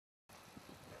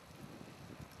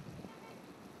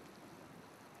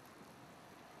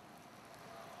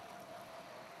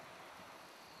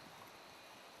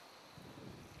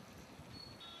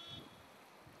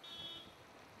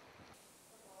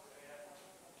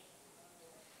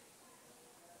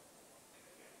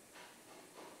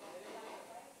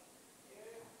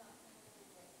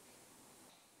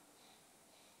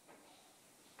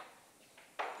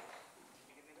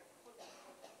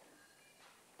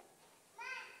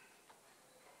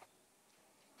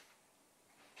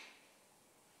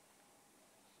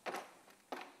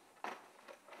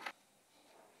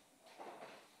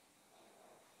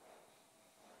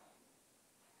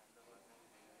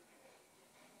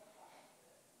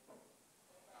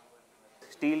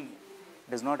steel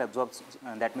does not absorb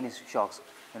that many shocks,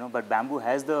 but bamboo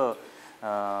has the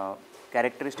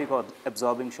characteristic of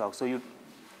absorbing shocks. So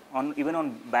even on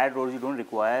bad roads, you don't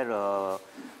require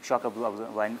shock absorber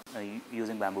when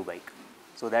using bamboo bike.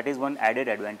 So that is one added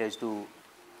advantage to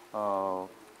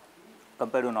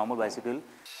compared to a normal bicycle.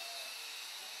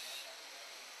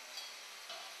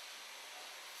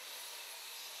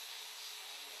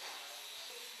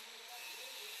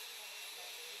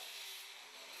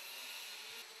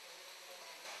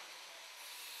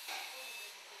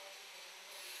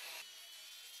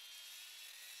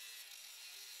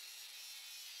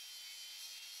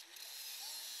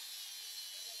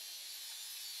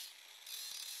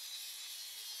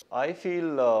 I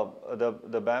feel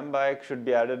the Bambike should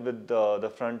be added with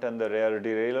the front and the rear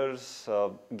derailleurs,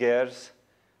 gears,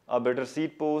 a better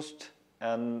seat post,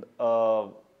 and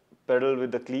pedal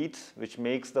with the cleats, which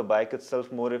makes the bike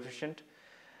itself more efficient.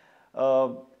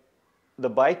 The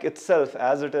bike itself,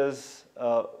 as it is,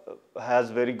 has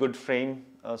very good frame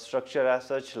structure as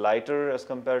such, lighter as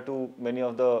compared to many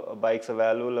of the bikes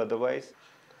available otherwise.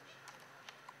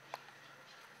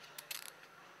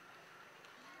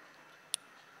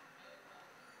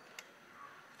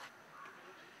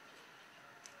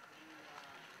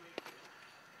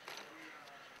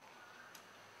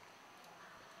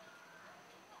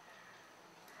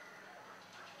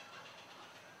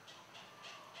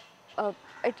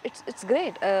 It's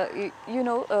great.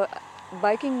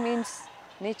 Biking means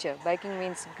nature, biking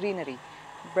means greenery,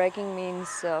 biking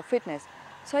means fitness.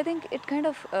 So I think it kind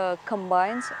of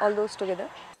combines all those together.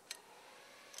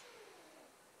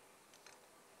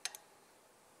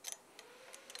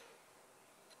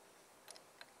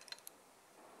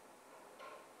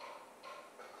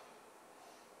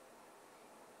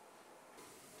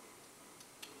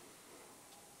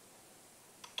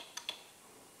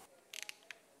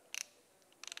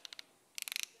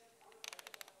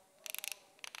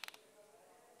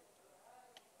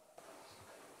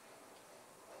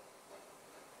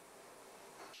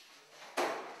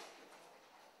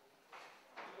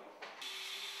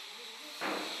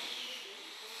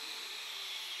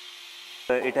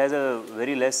 It has a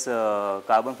very less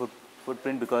carbon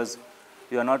footprint because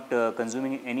you are not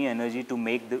consuming any energy to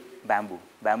make the bamboo.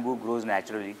 Bamboo grows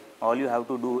naturally. All you have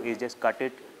to do is just cut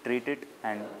it, treat it,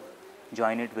 and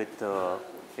join it with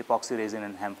epoxy resin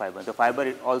and hemp fiber. The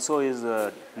fiber also is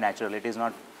natural. It is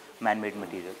not man-made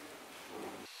material.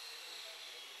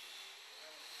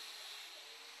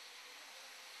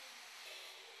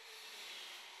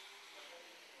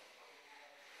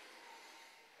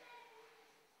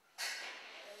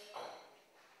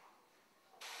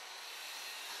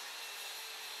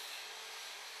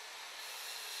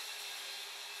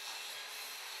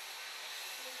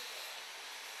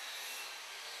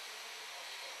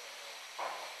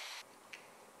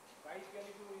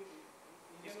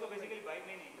 इसको basically bike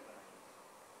नहीं